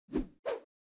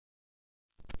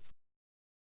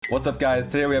What's up, guys?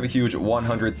 Today we have a huge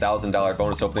 $100,000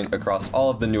 bonus opening across all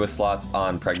of the newest slots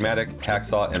on Pragmatic,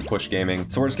 Hacksaw, and Push Gaming.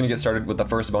 So we're just gonna get started with the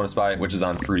first bonus buy, which is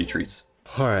on Fruity Treats.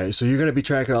 Alright, so you're gonna be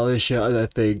tracking all this shit on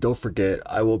that thing. Don't forget,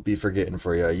 I will be forgetting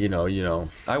for you. You know.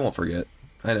 I won't forget.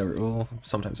 I never, well,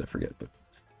 sometimes I forget, but.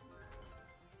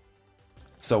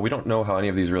 So we don't know how any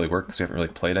of these really work because we haven't really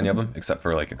played any of them except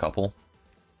for like a couple.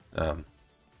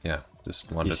 Yeah,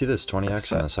 just wanted You see this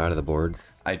 20x on the side of the board?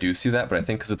 I do see that, but I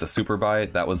think because it's a super buy,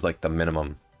 that was like the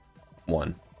minimum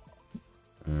one.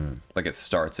 Like it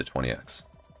starts at 20x.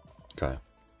 Okay.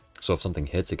 So if something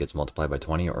hits, it gets multiplied by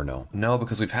 20 or no? No,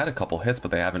 because we've had a couple hits,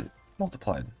 but they haven't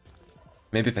multiplied.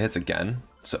 Maybe if it hits again.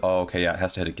 So, oh, okay, yeah, it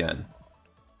has to hit again.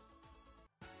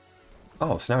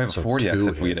 Oh, so now we have a 40x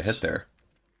if we get a hit there.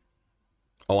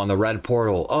 Oh, on the red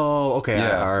portal. Oh, okay.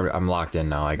 Yeah. I'm locked in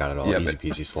now. I got it all. Yeah, Easy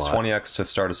peasy slot. It's 20x to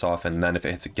start us off, and then if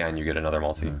it hits again, you get another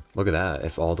multi. Look at that.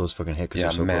 If all those fucking hit, because Yeah,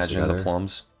 they're so close imagine together. the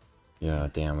plums. Yeah,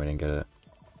 damn, we didn't get it.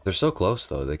 They're so close,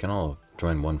 though. They can all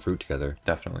join one fruit together.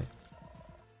 Definitely.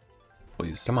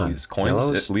 Please, come on. Please. Coins?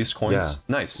 Yellows? At least coins?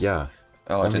 Yeah. Nice. Yeah.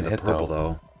 Oh, I didn't hit purple,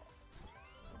 though.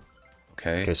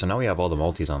 Okay. Okay, so now we have all the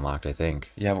multis unlocked, I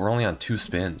think. Yeah, but we're only on 2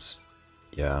 spins.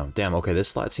 Yeah. Damn, okay, this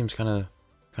slot seems kind of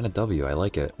W. I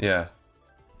like it. Yeah.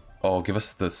 Oh, give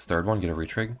us this third one. Get a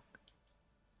retrig.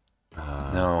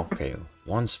 No. Okay,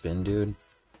 one spin, dude.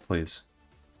 Please.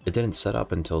 It didn't set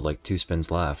up until like 2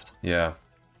 spins left. Yeah.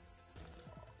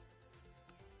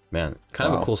 Man,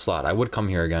 kind of a cool slot. I would come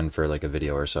here again for like a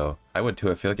video or so. I would too.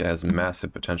 I feel like it has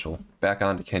massive potential. Back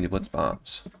on to Candy Blitz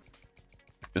Bombs.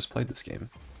 Just played this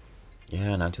game.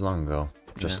 Yeah, not too long ago.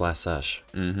 Just last sesh.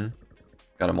 Mm-hmm.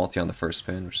 Got a multi on the first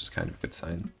spin, which is kind of a good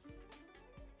sign.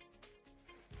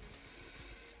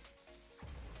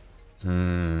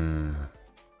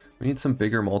 We need some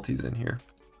bigger multis in here.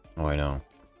 Oh, I know.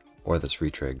 Or this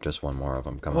retrig. Just one more of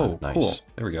them. Come on. Oh, Nice. cool.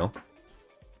 There we go.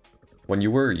 When you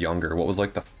were younger, what was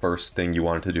like the first thing you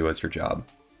wanted to do as your job?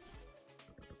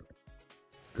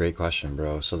 Great question,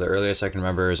 bro. So the earliest I can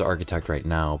remember is architect right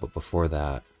now, but before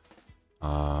that,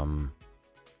 I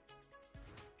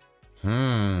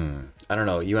don't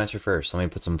know. You answer first. Let me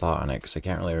put some thought on it because I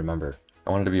can't really remember.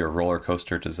 I wanted to be a roller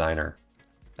coaster designer.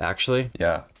 Actually?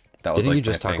 Yeah. That was Didn't like you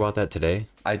just my talk thing. about that today?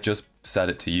 I just said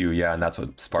it to you, yeah, and that's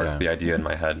what sparked the idea in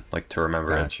my head, like to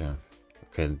remember it. Gotcha.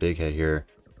 Okay, the big hit here.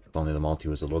 If only the multi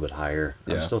was a little bit higher.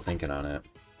 Yeah. I'm still thinking on it.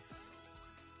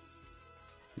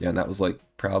 Yeah, and that was like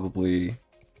probably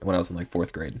when I was in like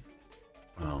 4th grade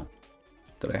Oh,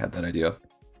 that I had that idea.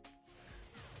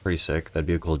 pretty sick. That'd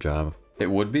be a cool job.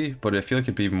 It would be, but I feel like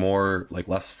it'd be more like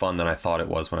less fun than I thought it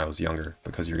was when I was younger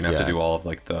because you're gonna have to do all of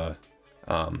like the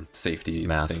safety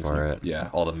Math things for it. Yeah,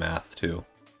 all the math too.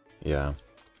 Yeah.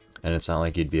 And it's not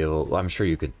like you'd be able... Well, I'm sure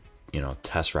you could,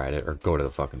 test ride it or go to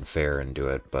the fucking fair and do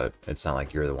it, but it's not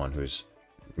like you're the one who's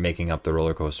making up the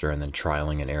roller coaster and then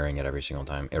trialing and airing it every single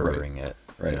time, erroring it.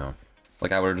 Right.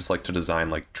 Like I would just like to design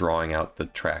like drawing out the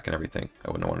track and everything.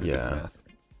 I wouldn't want to do the math.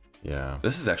 Yeah.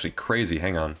 This is actually crazy.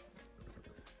 Hang on.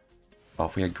 Oh,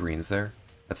 if we had greens there.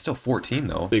 That's still 14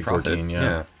 though. Big 14,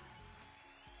 yeah.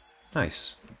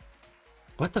 Nice.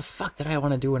 What the fuck did I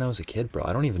want to do when I was a kid, bro?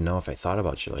 I don't even know if I thought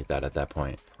about shit like that at that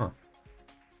point. Huh.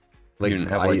 Like, You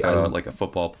didn't have like a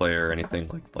football player or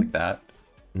anything like that?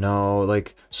 No,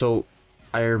 like, so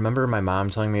I remember my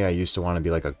mom telling me I used to want to be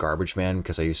like a garbage man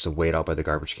because I used to wait out by the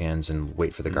garbage cans and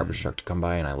wait for the garbage truck to come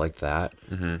by, and I liked that.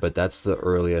 But that's the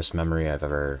earliest memory I've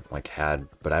ever like had,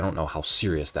 but I don't know how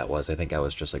serious that was. I think I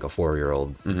was just like a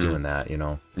 4-year-old doing that,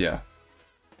 Yeah.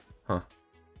 Huh.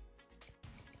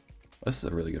 This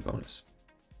is a really good bonus.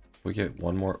 We get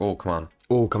one more. Oh, come on.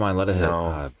 Oh, come on, let it hit.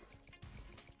 No.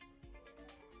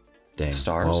 Dang.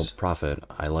 Stars? Well, profit.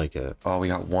 I like it. Oh, we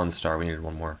got 1 star. We needed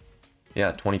one more.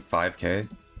 Yeah, 25k.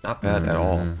 Not bad at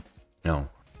all. No.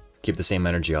 Keep the same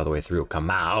energy all the way through. Come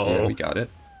out. Yeah, we got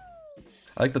it.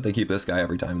 I like that they keep this guy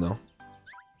every time, though.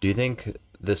 Do you think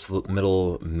this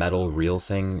middle metal reel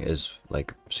thing is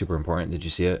like super important? Did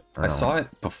you see it? I saw it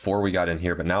before we got in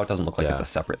here, but now it doesn't look like it's a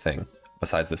separate thing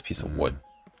besides this piece of wood.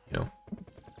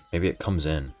 Maybe it comes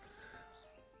in.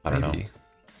 I don't know.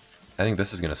 I think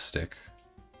this is gonna stick.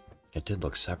 It did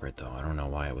look separate though. I don't know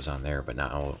why it was on there, but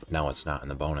now it's not in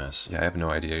the bonus. Yeah, I have no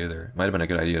idea either. Might have been a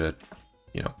good idea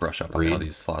to, brush up on how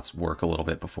these slots work a little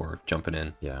bit before jumping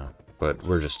in. Yeah, but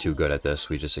we're just too good at this.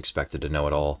 We just expected to know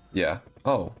it all. Yeah.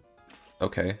 Oh.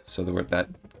 Okay. So that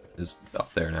is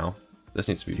up there now. This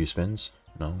needs to be. A few spins?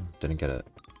 No, didn't get it.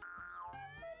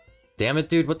 Damn it,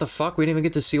 dude! What the fuck? We didn't even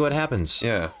get to see what happens.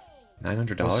 Yeah.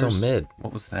 $900. That's so mid.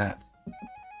 What was that?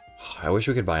 I wish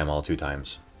we could buy them all 2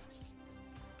 times.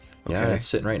 Okay. Yeah, it's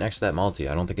sitting right next to that multi.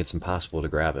 I don't think it's impossible to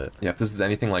grab it. Yeah, if this is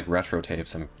anything like retro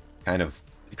tapes, I'm kind of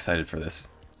excited for this.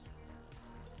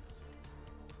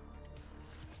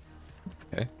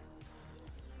 Okay.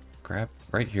 Grab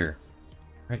right here.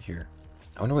 Right here.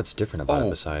 I wonder what's different about it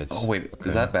besides. Oh, wait.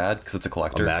 Is that bad? Because it's a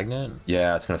collector? A magnet?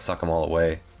 Yeah, it's going to suck them all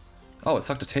away. Oh, it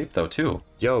sucked a tape, though, too.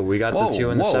 Yo, we got the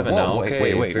 2 and the 7 now. Wait,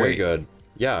 Okay, wait, very wait. good.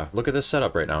 Yeah, look at this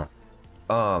setup right now.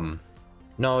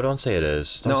 No, don't say it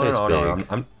is. Don't say it's big.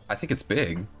 No. I think it's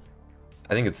big.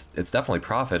 I think it's definitely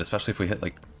profit, especially if we hit,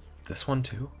 like, this one,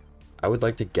 too. I would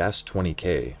like to guess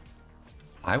 20K.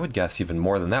 I would guess even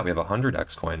more than that. We have a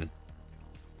 100x coin.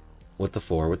 With the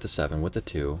 4, with the 7, with the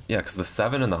 2. Yeah, because the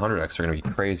 7 and the 100x are going to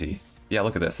be crazy. Yeah,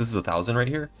 look at this. This is 1,000 right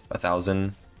here.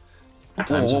 1,000.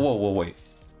 Whoa, wait.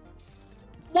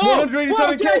 Whoa!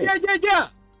 187K! Yeah!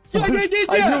 I knew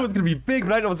it was going to be big,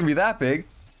 but I didn't know it was going to be that big.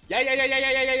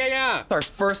 Yeah! It's our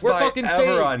first We're buy fucking ever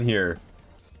safe. on here.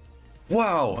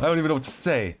 Wow, I don't even know what to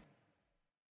say.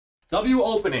 W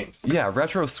opening. Yeah,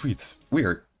 Retro Sweets. We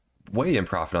are way in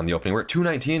profit on the opening. We're at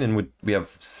 219 and we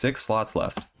have 6 slots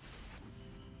left.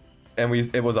 And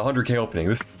it was a 100K opening.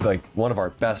 This is like one of our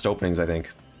best openings, I think.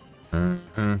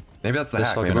 Mm-hmm. Maybe that's the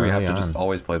Just hack. fucking Maybe we have early to just on.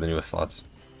 always play the newest slots.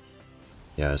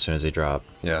 Yeah, as soon as they drop.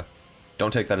 Yeah.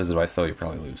 Don't take that as advice, though. You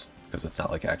probably lose. Because it's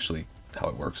not like actually how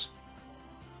it works.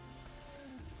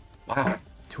 Wow.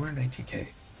 219K.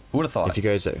 Who would have thought? If you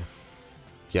guys...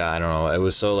 Yeah, I don't know. It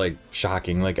was so, like,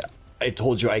 shocking. Like, I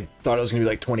told you I thought it was going to be,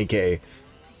 like, 20K.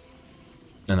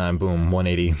 And then, boom,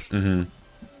 180.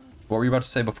 What were you about to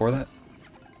say before that?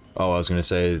 Oh, I was going to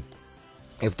say,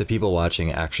 if the people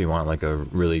watching actually want, like, a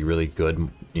really, really good,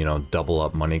 you know,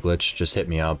 double-up money glitch, just hit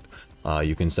me up.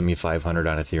 You can send me 500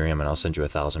 on Ethereum, and I'll send you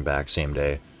 1,000 back same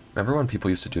day. Remember when people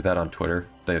used to do that on Twitter?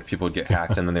 People would get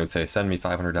hacked and then they would say, send me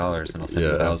 $500 and I'll send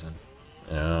you 1,000.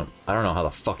 Yeah. I don't know how the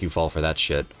fuck you fall for that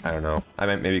shit. I don't know. I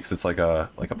meant maybe because it's like a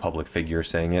public figure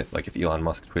saying it. Like if Elon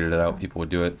Musk tweeted it out, people would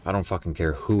do it. I don't fucking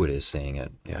care who it is saying it.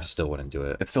 Yeah. I still wouldn't do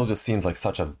it. It still just seems like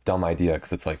such a dumb idea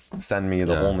because it's like, send me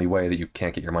the only way that you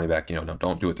can't get your money back. You know, no,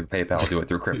 don't do it through PayPal, do it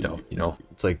through crypto, you know?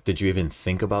 It's like, did you even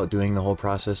think about doing the whole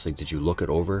process? Like, did you look it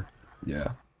over?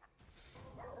 Yeah.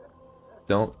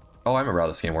 Don't. Oh, I remember how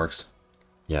this game works.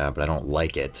 Yeah, but I don't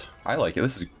like it. I like it.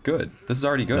 This is good. This is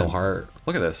already good. No heart.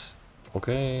 Look at this.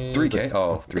 Okay. 3K?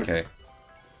 Oh, 3K.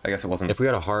 I guess it wasn't. If we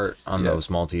had a heart on those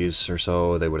multis or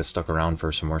so, they would have stuck around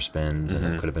for some more spins, and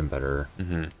it could have been better.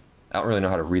 I don't really know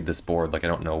how to read this board. Like, I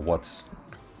don't know what's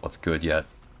good yet.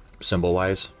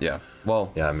 Symbol-wise? Yeah.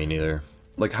 Well, Yeah, me neither.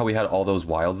 like how we had all those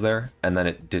wilds there, and then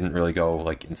it didn't really go,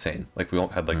 like, insane. Like, we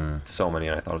had, like, so many,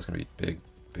 and I thought it was going to be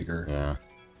bigger. Yeah.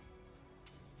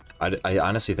 I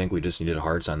honestly think we just needed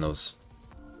hearts on those.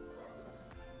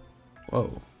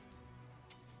 Whoa.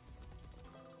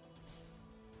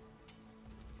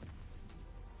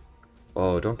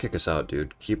 Oh, don't kick us out,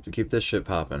 dude. Keep this shit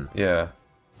popping. Yeah.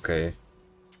 Okay.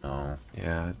 No.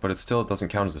 Yeah, but it still doesn't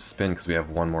count as a spin because we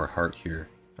have one more heart here.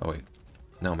 Oh, wait.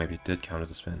 No, maybe it did count as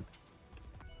a spin.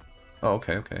 Oh,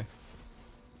 okay, okay.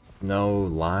 No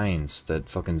lines. That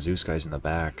fucking Zeus guy's in the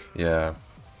back. Yeah.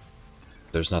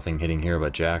 There's nothing hitting here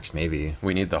but jacks, maybe.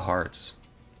 We need the hearts.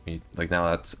 Like,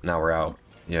 now we're out.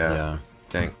 Yeah. Yeah.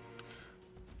 Dang.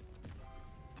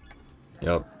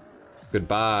 Yep.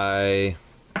 Goodbye.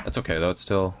 That's okay, though. It's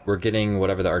still... We're getting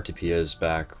whatever the RTP is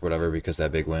back, whatever, because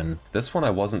that big win. This one I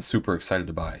wasn't super excited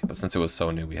to buy, but since it was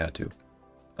so new, we had to.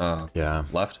 Yeah.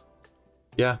 Left?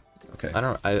 Yeah. Okay.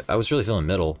 I was really feeling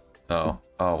middle. Oh.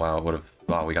 Oh, wow. It would have...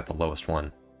 Wow, we got the lowest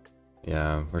one.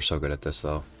 Yeah, we're so good at this,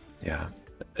 though. Yeah.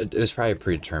 It was probably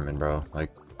predetermined, bro. Like,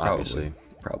 obviously.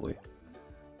 Probably.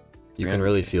 You can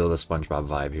really feel the SpongeBob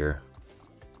vibe here.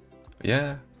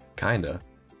 Yeah. Kinda.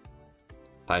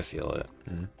 I feel it.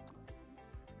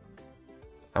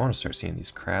 I want to start seeing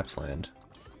these crabs land.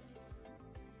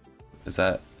 Is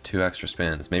that 2 extra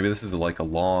spins? Maybe this is like a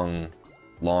long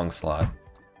slot.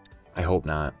 I hope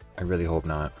not. I really hope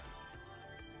not.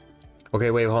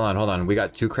 Okay, wait, hold on. We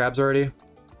got 2 crabs already?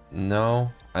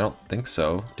 No, I don't think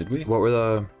so. Did we? What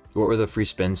were the free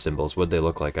spin symbols? What'd they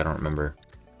look like? I don't remember.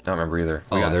 I don't remember either.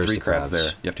 We Oh, got there's 3 the crabs crabs.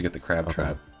 there. You have to get the crab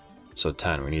trap. So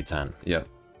 10. We need 10. Yep.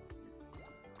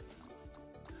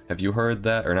 Have you heard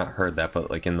that? Or not heard that,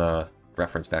 but like in the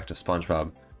reference back to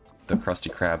SpongeBob, the Krusty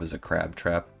Krab is a crab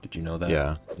trap. Did you know that?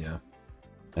 Yeah. Yeah.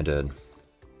 I did.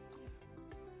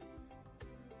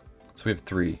 So we have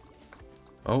 3.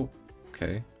 Oh,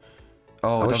 okay.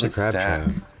 Oh, How it much the doesn't crab stack.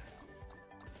 trap?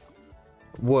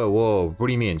 Whoa. What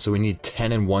do you mean? So we need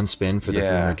 10 in one spin for the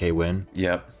Yeah. 300k win?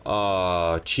 Yep.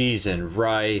 Oh, cheese and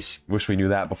rice. Wish we knew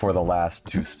that before the last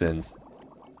 2 spins.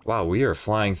 Wow, we are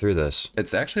flying through this.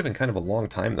 It's actually been kind of a long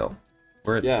time though.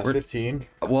 We're 15.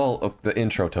 well, the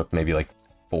intro took maybe like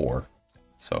 4.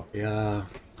 So Yeah.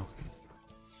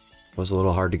 Was a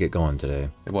little hard to get going today.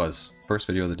 It was. First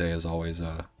video of the day is always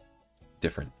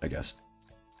different, I guess.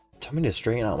 Tell me to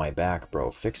straighten out my back,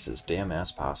 bro. Fix this damn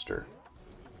ass posture.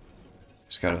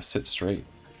 Just gotta sit straight.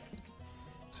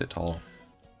 Sit tall.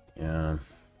 Yeah.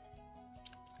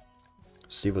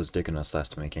 Steve was dicking us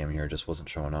last time he came here, just wasn't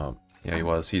showing up. Yeah, he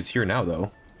was. He's here now,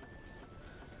 though.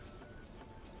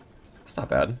 It's not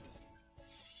bad.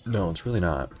 No, it's really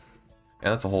not.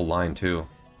 And that's a whole line, too.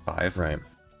 5. Right.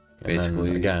 Basically. And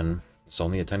then, again, it's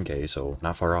only a 10k, so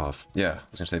not far off. Yeah, I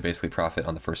was gonna say basically profit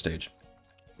on the first stage.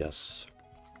 Yes.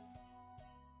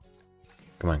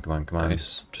 Come on, come on, come on.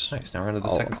 Nice. Just Nice. Now we're on to the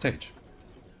second stage.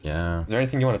 Yeah. Is there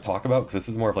anything you want to talk about? Because this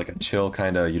is more of like a chill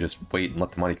kind of, you just wait and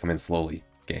let the money come in slowly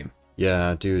game.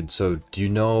 Yeah, dude. So, do you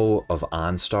know of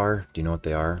OnStar? Do you know what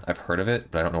they are? I've heard of it,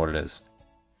 but I don't know what it is.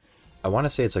 I want to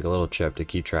say it's like a little chip to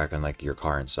keep track on like your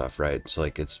car and stuff, right? So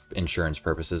like it's insurance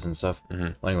purposes and stuff.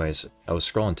 Well, anyways, I was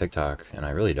scrolling TikTok, and I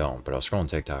really don't, but I was scrolling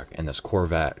TikTok, and this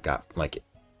Corvette got like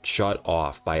shut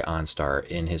off by OnStar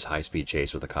in his high-speed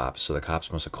chase with the cops. So the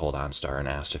cops must have called OnStar and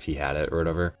asked if he had it or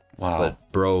whatever. Wow.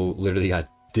 But bro literally got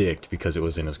dicked because it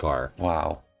was in his car.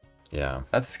 Wow. Yeah.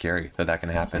 That's scary that can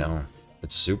happen. You know,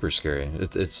 it's super scary.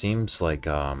 It seems like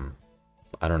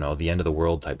I don't know, the end of the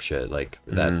world type shit. Like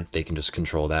that they can just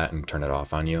control that and turn it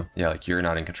off on you. Yeah, like you're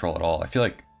not in control at all. I feel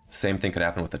like the same thing could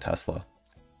happen with the Tesla.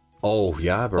 Oh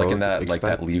yeah, bro. Like in that like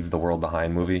that Leave the World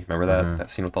Behind movie. Remember that that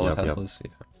scene with all Yep, the yep. Teslas?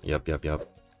 Yeah. Yep.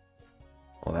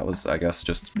 Well, that was, I guess,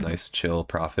 just nice chill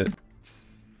profit.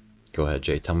 Go ahead,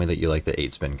 Jay. Tell me that you like the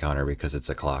 8-spin counter because it's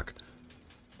a clock.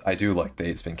 I do like the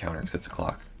 8-spin counter because it's a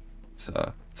clock. It's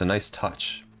a nice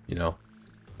touch, you know.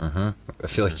 I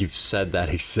feel like you've said that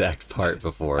exact part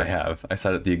before. I have. I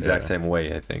said it the exact Yeah. same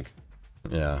way, I think.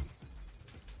 Yeah.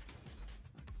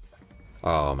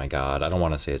 Oh my god, I don't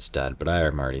want to say it's dead, but I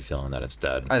am already feeling that it's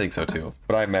dead. I think so too.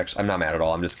 But I'm not mad at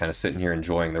all. I'm just kind of sitting here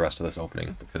enjoying the rest of this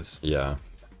opening because, Yeah.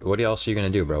 What else are you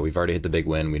gonna do, bro? We've already hit the big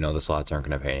win. We know the slots aren't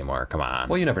gonna pay anymore. Come on.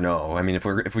 well, you never know. I mean,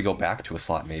 if we go back to a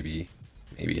slot, maybe.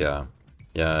 Yeah.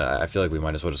 Yeah, I feel like we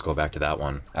might as well just go back to that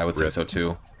one. I would say so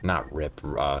too. Not rip,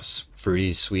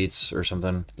 fruity sweets or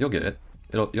something. You'll get it.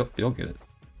 You'll get it.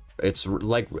 It's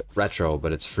like retro,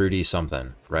 but it's fruity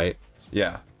something, right?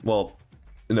 Yeah. Well,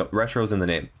 no, retro's in the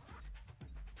name.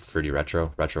 Fruity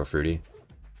retro fruity,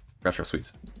 Retro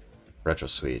sweets, retro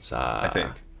sweets. I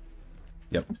think.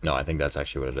 Yep. No, I think that's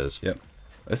actually what it is. Yep.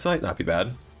 This might not be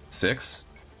bad. 6.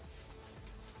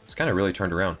 It's kind of really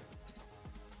turned around.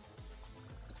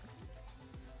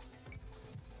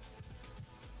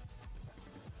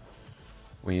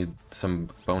 We need some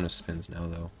bonus spins now,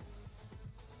 though.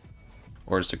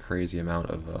 Or just a crazy amount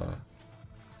of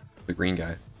the green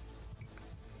guy.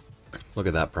 Look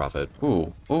at that profit.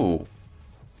 Ooh, ooh.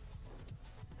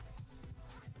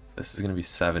 This is gonna be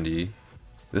 70.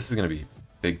 This is gonna be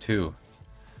big too.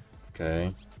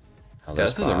 Okay. Now Yeah,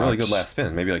 this is a really good box. last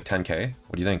spin. Maybe like 10k.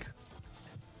 What do you think?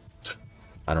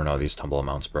 I don't know these tumble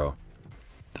amounts, bro.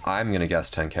 I'm gonna guess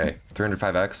 10k.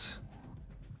 305x.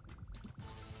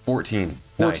 14.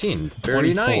 14. Nice.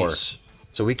 Very 34. nice.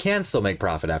 So we can still make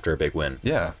profit after a big win.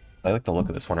 Yeah. I like the look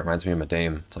of this one. It reminds me of a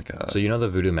Dame. It's like a. So you know the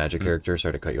Voodoo Magic character?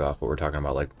 Sorry to cut you off, but we're talking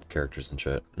about like characters and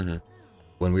shit.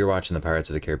 When we were watching the Pirates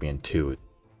of the Caribbean 2,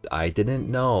 I didn't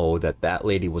know that that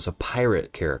lady was a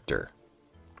pirate character.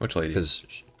 Which lady? Because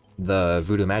the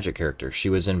Voodoo Magic character, she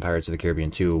was in Pirates of the Caribbean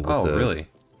 2 with Oh, the really?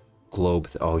 globe.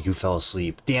 Oh, you fell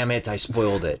asleep. Damn it, I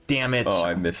spoiled it. Damn it. Oh,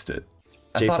 I missed it.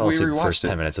 Jay I thought fell we asleep the rewatched first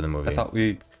 10 it. minutes of the movie. I thought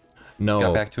we. no,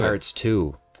 got back to it. Pirates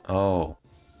 2. Oh.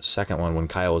 Second one when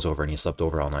Kyle was over and he slept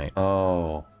over all night.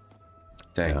 Oh.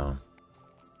 Dang. Yeah.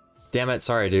 Damn it,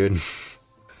 sorry, dude.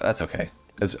 That's okay.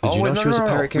 Did you know she was a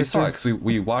pirate We saw it character? because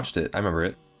we watched it. I remember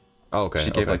it. Oh, okay. She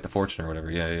gave okay. like the fortune or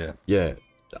whatever. Yeah, yeah, yeah. Yeah.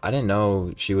 I didn't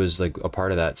know she was like a part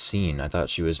of that scene. I thought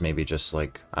she was maybe just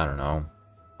like, I don't know,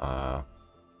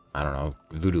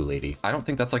 voodoo lady. I don't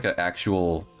think that's like an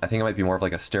actual. I think it might be more of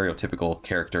like a stereotypical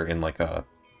character in like a.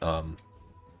 Like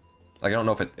I don't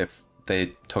know if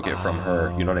they took it from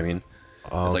her. You know what I mean?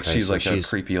 Oh, It's like okay, she's so like a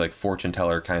creepy like fortune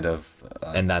teller kind of.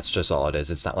 and that's just all it is.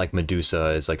 It's not like Medusa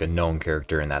is like a known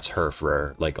character and that's her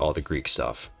for like all the Greek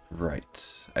stuff.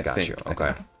 Right. I Got think. you. I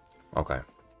Okay. think. Okay.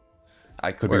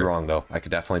 I could be Word. wrong though. I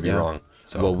could definitely be Yeah. wrong.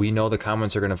 So Well, we know the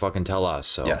comments are gonna fucking tell us.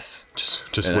 So yes,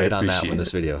 just And I wait on that appreciate one. This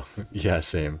it. video. Yeah,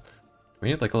 same. we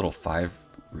need like a little 5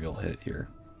 reel hit here.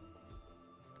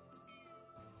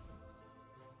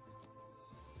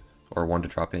 Or one to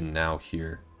drop in now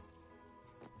here.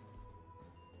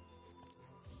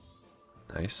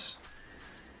 Nice.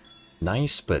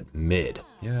 Nice, but mid.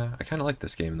 Yeah, I kind of like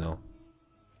this game though.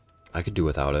 I could do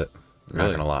without it. I'm not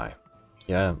Really? gonna lie.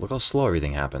 Yeah, look how slow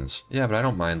everything happens. Yeah, but I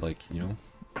don't mind, like, you know,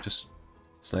 just,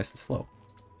 it's nice and slow.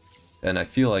 And I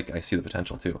feel like I see the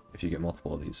potential, too, if you get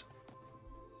multiple of these.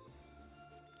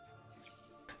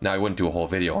 Now, I wouldn't do a whole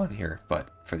video on here, but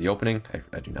for the opening,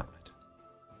 I do not mind.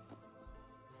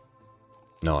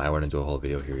 No, I wouldn't do a whole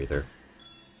video here either.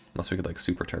 Unless we could, like,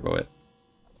 super turbo it.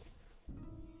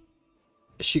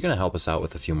 Is she gonna help us out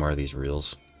with a few more of these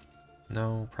reels?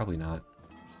 No, probably not.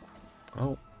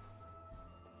 Oh.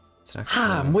 It's an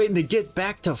Ha! I'm waiting to get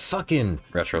back to fucking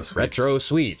retro sweets. retro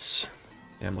sweets.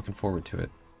 Yeah, I'm looking forward to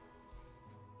it.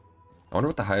 I wonder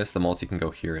what the highest the multi can go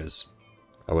here is.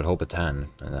 I would hope a 10,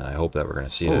 and then I hope that we're gonna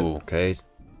see it. Oh. Okay.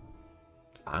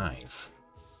 5.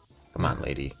 Come on,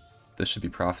 lady. This should be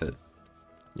profit.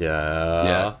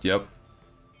 Yeah. Yep.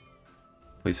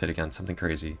 Please hit again. Something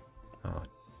crazy. Oh,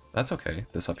 that's okay.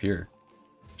 This up here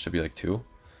should be like 2.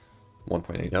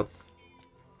 1.8. Yep.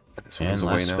 This one And goes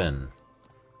away last now. spin.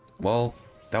 Well,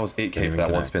 that was 8k Didn't for even that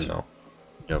one connect. spin, though.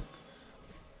 Yep.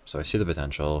 So I see the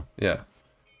potential. Yeah.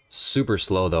 Super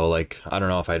slow though. Like I don't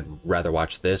know if I'd rather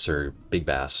watch this or Big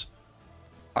Bass.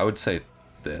 I would say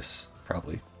this,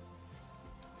 probably.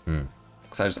 Hmm.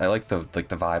 Because I like the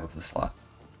vibe of the slot.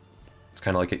 It's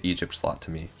kind of like an Egypt slot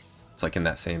to me. It's like in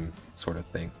that same sort of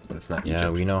thing, but it's not Egypt. Yeah,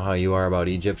 we know how you are about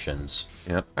Egyptians.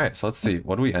 Yep. All right, so let's see.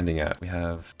 What are we ending at? We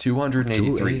have 283.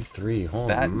 283. Holy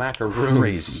That's macaroons.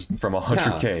 crazy from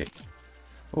 100k.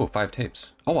 Oh, 5 tapes.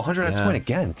 Oh, 100 X Yeah. coin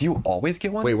again. Do you always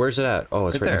get one? Wait, where's it at? Oh,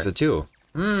 it's Right right next there. to 2.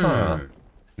 Huh.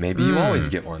 Maybe you always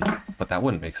get one, but that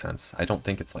wouldn't make sense. I don't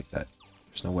think it's like that.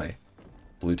 There's no way.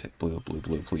 Blue tape, blue,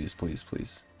 please, please,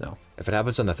 please. No. If it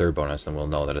happens on the 3rd bonus, then we'll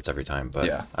know that it's every time, but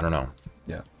Yeah. I don't know.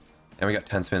 Yeah. And we got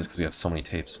 10 spins because we have so many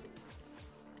tapes.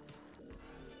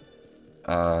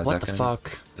 What the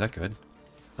fuck? Is that good?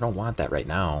 I don't want that right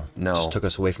now. No. It just took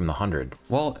us away from the 100.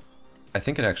 Well, I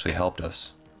think it actually helped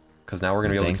us. Because now we're going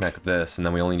to be able think? to connect this, and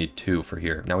then we only need 2 for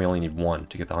here. Now we only need 1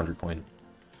 to get the 100 coin.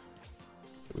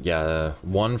 Yeah,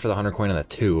 1 for the 100 coin and the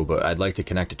 2, but I'd like to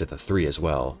connect it to the 3 as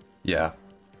well. Yeah.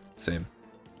 Same.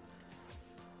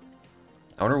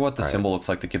 I wonder what the Alright. symbol looks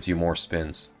like that gives you more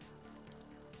spins.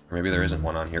 Or maybe there isn't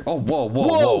one on here. Oh, whoa, whoa,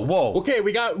 whoa, whoa. Okay,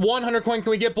 we got 100 coin. Can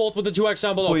we get both with the 2x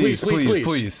down below? Please, Please, please, please.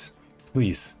 please.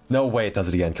 Please. No way it does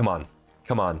it again. Come on.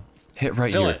 Come on. Hit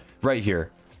right Fill here. it. Right here.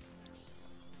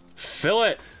 Fill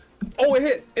it. Oh, it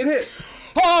hit. It hit.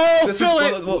 Oh, This fill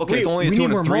is, it. well, okay, it's Wait, only a we 2 need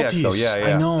and a more 3x though. multis. Yeah, I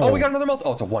yeah. know. Oh, we got another multi.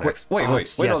 Oh, it's a 1x. Wait, oh, wait.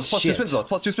 it's- Wait, yeah, no, it's it's plus 2 shit. spins though. It's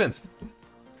plus 2 spins.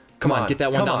 Come on, get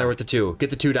that one come down on. there with the 2. Get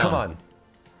the 2 down. Come on.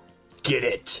 Get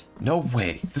it. No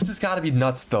way. This has got to be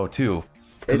nuts though, too.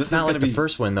 'Cause It's this is not gonna like be the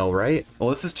first one though, right? Well,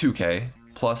 this is 2k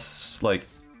plus like,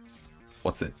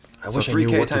 what's it? I so wish I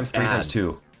 3k knew what to times 3 times add.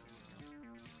 2.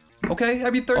 Okay, I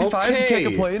beat 35. You Okay. can't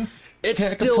complain. It's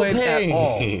Can't still complain paying. at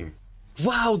all.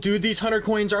 Wow, dude, these 100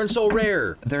 coins aren't so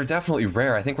rare. They're definitely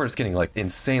rare. I think we're just getting like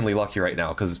insanely lucky right now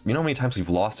because you know how many times we've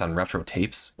lost on retro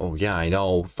tapes? Oh yeah, I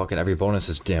know. Fucking every bonus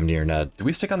is damn near net. Do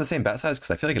we stick on the same bet size?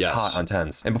 Because I feel like it's Yes. hot on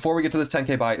 10s. And before we get to this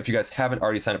 10k buy, if you guys haven't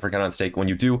already signed up for Get On Stake, when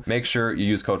you do, make sure you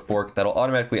use code FORK. That'll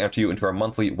automatically enter you into our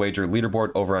monthly wager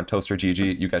leaderboard over on Toaster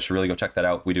GG. You guys should really go check that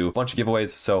out. We do a bunch of giveaways.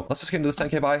 So let's just get into this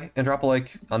 10k buy and drop a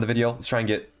like on the video. Let's try and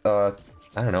get, I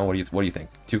don't know, what do you think?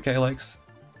 2k likes?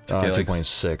 2k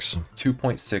likes? 2.6.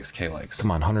 2.6k likes.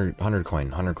 Come on, 100 coin,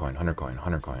 100 coin, 100 coin,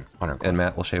 100 coin, 100 coin. And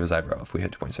Matt will shave his eyebrow if we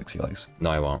hit 2.6k likes. No,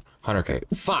 I won't. 100k.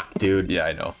 Fuck, dude. Yeah,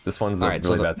 I know. This one's a Alright,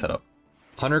 so really the- bad setup.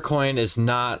 100 coin is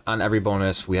not on every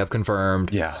bonus. We have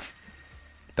confirmed. Yeah.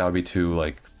 That would be too,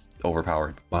 like,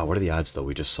 overpowered. Wow, what are the odds though?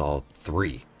 We just saw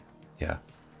 3. Yeah.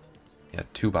 Yeah,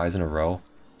 2 buys in a row.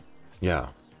 Yeah.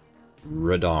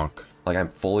 Redonk. Like, I'm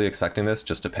fully expecting this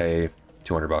just to pay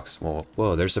 200 bucks. Well,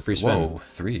 Whoa, there's the free spin. whoa,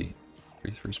 3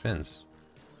 free spins.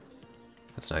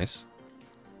 That's nice.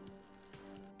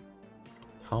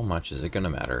 How much is it gonna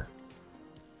matter?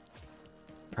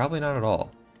 Probably not at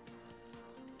all.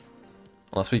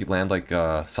 Unless we land, like,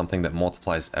 something that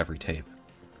multiplies every tape.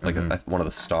 Like, one of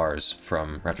the stars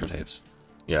from retro tapes.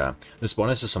 Yeah, this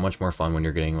bonus is so much more fun when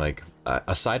you're getting like,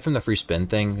 aside from the free spin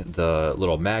thing, the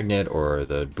little magnet or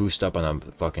the boost up on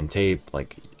the fucking tape.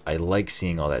 Like, I like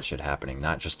seeing all that shit happening,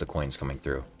 not just the coins coming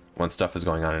through. When stuff is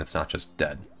going on and it's not just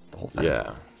dead the whole time.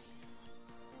 Yeah,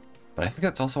 But I think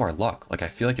that's also our luck. Like, I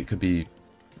feel like it could be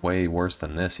way worse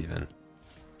than this, even.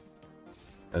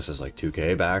 this is like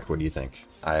 2k back. What do you think?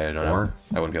 I don't know. More?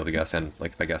 I wouldn't be able to guess. And,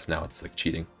 like, if I guess now, it's, like,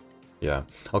 cheating. Yeah.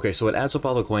 Okay, so it adds up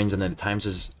all the coins and then it times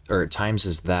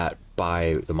is that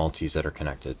by the multis that are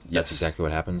connected. That's Yes. exactly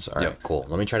what happens. All right, Yep. cool.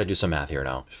 Let me try to do some math here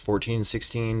now. 14,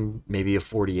 16, maybe a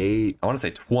 48. I want to say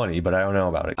 20, but I don't know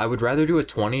about it. I would rather do a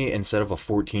 20 instead of a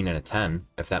 14 and a 10,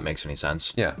 if that makes any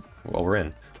sense. Yeah, well, we're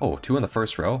in. Oh, 2 in the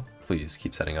first row? Please,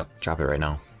 keep setting up. Drop it right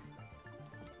now.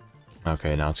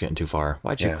 Okay, now it's getting too far.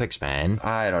 Why'd you Yeah. quick span?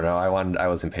 I don't know. I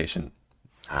was impatient.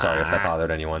 Sorry if that bothered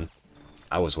anyone.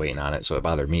 I was waiting on it, so it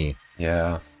bothered me.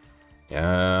 Yeah.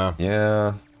 Yeah. Yeah.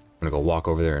 I'm gonna go walk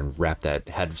over there and wrap that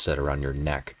headset around your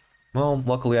neck. Well,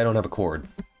 luckily I don't have a cord.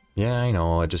 Yeah, I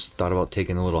know. I just thought about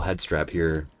taking a little head strap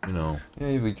here, you know.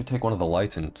 Yeah, we could take one of the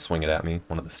lights and swing it at me.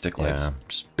 One of the stick lights. Yeah,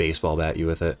 just baseball bat you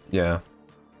with it. Yeah.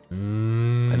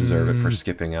 I deserve it for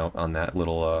skipping out on that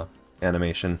little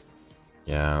animation.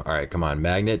 Yeah, alright, come on.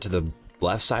 Magnet to the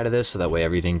left side of this, so that way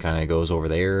everything kind of goes over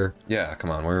there. Yeah,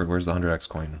 come on. Where's the 100x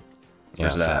coin? Yeah,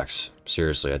 Where's that? facts.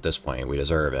 Seriously, at this point, we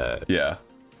deserve it. Yeah.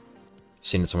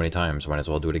 Seen it so many times, might as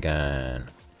well do it again.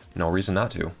 No reason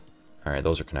not to. Alright,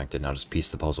 those are connected. Now just piece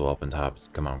the puzzle up on top.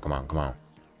 Come on, come on, come on.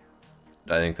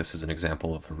 I think this is an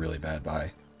example of a really bad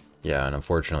buy. Yeah, and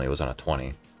unfortunately it was on a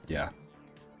 20. Yeah.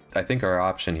 I think our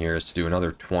option here is to do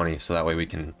another 20, so that way we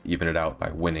can even it out by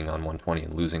winning on 120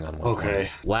 and losing on 120.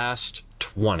 Last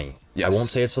 20. Yes. I won't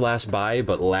say it's the last buy,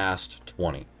 but last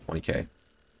 20. 20k.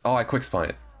 Oh, I quick spun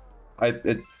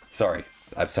it. Sorry.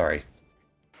 I'm sorry.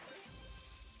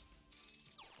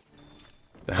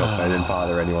 I hope I didn't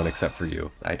bother anyone except for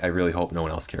you. I really hope no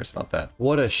one else cares about that.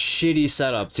 What a shitty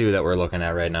setup, too, that we're looking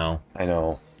at right now. I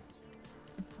know.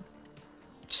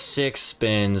 6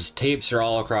 spins, tapes are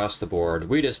all across the board.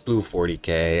 We just blew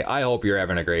 40k. I hope you're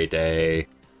having a great day.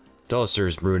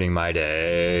 Toaster's ruining my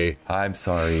day. I'm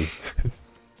sorry.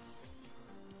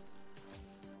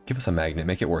 Give us a magnet.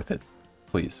 Make it worth it.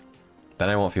 Please. Then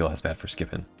I won't feel as bad for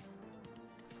skipping.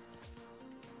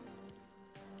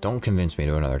 Don't convince me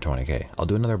to another 20k. I'll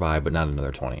do another buy, but not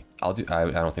another 20. I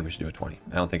don't think we should do a 20.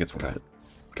 I don't think it's worth it.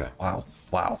 Okay. Wow.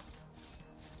 Wow.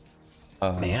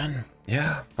 Man.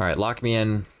 Yeah. All right, lock me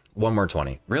in. One more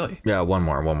 20. Really? Yeah, one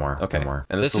more. Okay. One more.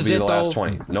 And this will is be it, the last though?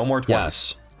 20. No more 20s.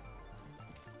 Yes.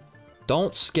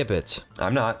 Don't skip it.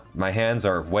 I'm not. My hands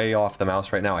are way off the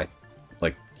mouse right now. I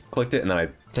like clicked it and then I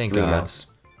Thank threw the God. mouse.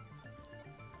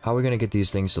 How are we going to get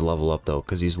these things to level up, though?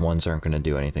 Because these ones aren't going to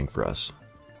do anything for us.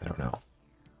 I don't know.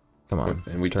 Come on.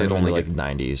 And we Turn did them only into, get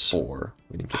like 90s. 4.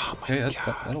 We need to, Oh my okay,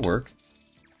 that'll work.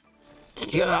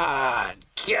 God,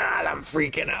 I'm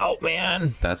freaking out,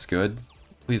 man. That's good.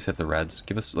 Please hit the reds.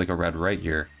 Give us like a red right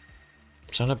here.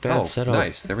 It's not a bad Oh, setup.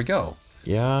 nice. There we go.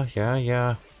 Yeah.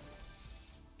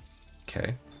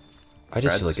 Okay. I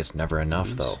just feel Reds, like it's never enough,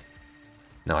 blues. though.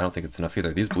 No, I don't think it's enough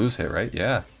either. These blues hit, right?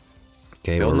 Yeah.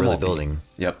 Okay, Build we're the really multi. building.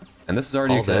 Yep. And this is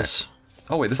already All a connect. this.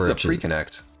 Oh wait, this for is a it to-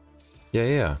 pre-connect.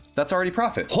 Yeah. That's already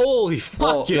profit. Holy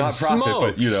Well, fucking not profit, smokes.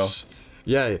 but, you know.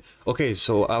 Yeah. Okay,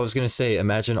 so I was going to say,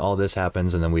 imagine all this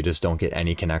happens and then we just don't get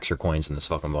any connects or coins in this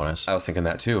fucking bonus. I was thinking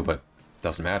that too, but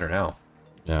doesn't matter now.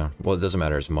 Yeah. Well, it doesn't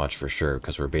matter as much for sure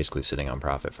because we're basically sitting on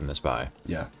profit from this buy.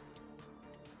 Yeah.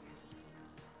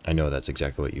 I know that's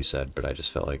exactly what you said, but I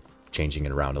just felt like changing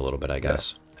it around a little bit, I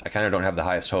guess. I kind of don't have the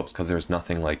highest hopes because there's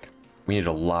nothing like... We need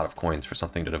a lot of coins for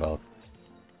something to develop.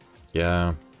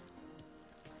 Yeah.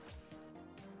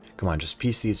 Come on, just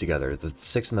piece these together. The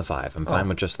 6 and the 5. I'm fine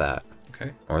with just that.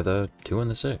 Okay. Or the 2 and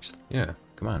the 6th. Yeah.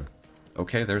 Come on.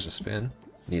 Okay, there's a spin.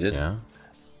 Needed. Yeah.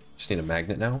 Just need a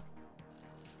magnet now.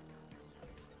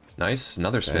 Nice.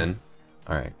 Another spin.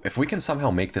 All right. If we can somehow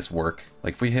make this work,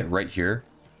 like if we hit right here,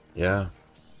 Yeah.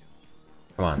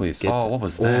 Come on. please. get Oh, the- what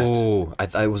was that? Oh, I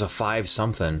thought it was a 5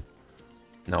 something.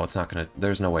 No, it's not gonna...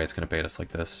 There's no way it's gonna bait us like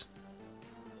this.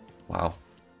 Wow.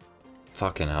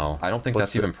 Fucking hell. I don't think What's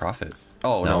that's the- even profit.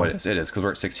 Oh, no, No. it is. It is, because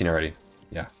we're at 16 already.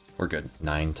 Yeah, we're good.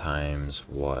 9 times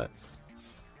what?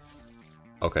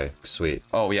 Okay, sweet.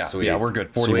 Oh, yeah. Sweet. Yeah, we're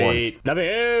good. 41. Sweet.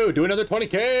 W, do another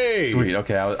 20k. Sweet.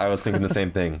 Okay, I was thinking the same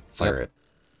thing. Fire Yep. it.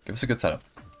 Give us a good setup.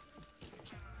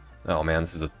 Oh, man,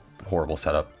 this is a horrible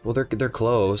setup. Well, they're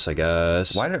close, I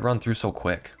guess. Why did it run through so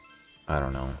quick? I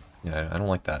don't know. Yeah, I don't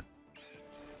like that.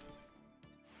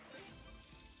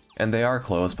 And they are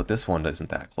close, but this one isn't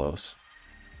that close.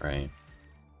 Right.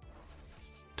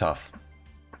 Tough.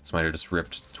 This might have just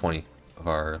ripped 20 of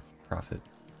our profit.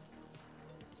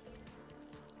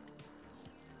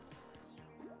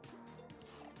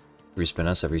 Respin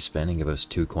us every spin and give us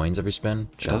 2 coins every spin?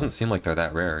 It doesn't seem like they're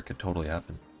that rare. It could totally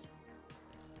happen.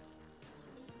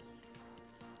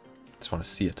 Just want to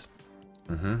see it.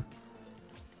 Mm-hmm.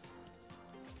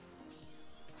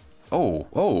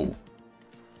 Oh.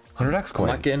 100x coin.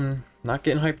 Not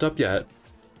getting hyped up yet.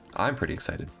 I'm pretty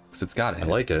excited. Because it's got to hit. I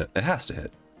like it. It has to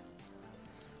hit.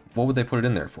 What would they put it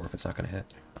in there for if it's not going to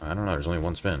hit? I don't know. There's only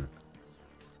one spin.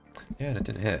 Yeah, and it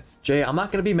didn't hit. Jay, I'm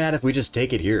not going to be mad if we just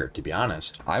take it here, to be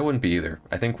honest. I wouldn't be either.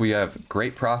 I think we have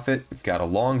great profit. We've got a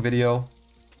long video.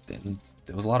 And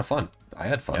it was a lot of fun. I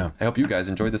had fun. Yeah. I hope you guys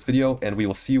enjoyed this video, and we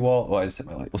will see you all. Oh, I just hit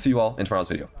my light. We'll see you all in tomorrow's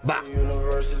video. Bye. The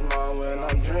universe is mine when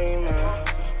I'm dreaming.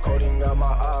 Coding got my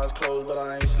eyes closed, but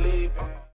I ain't sleeping.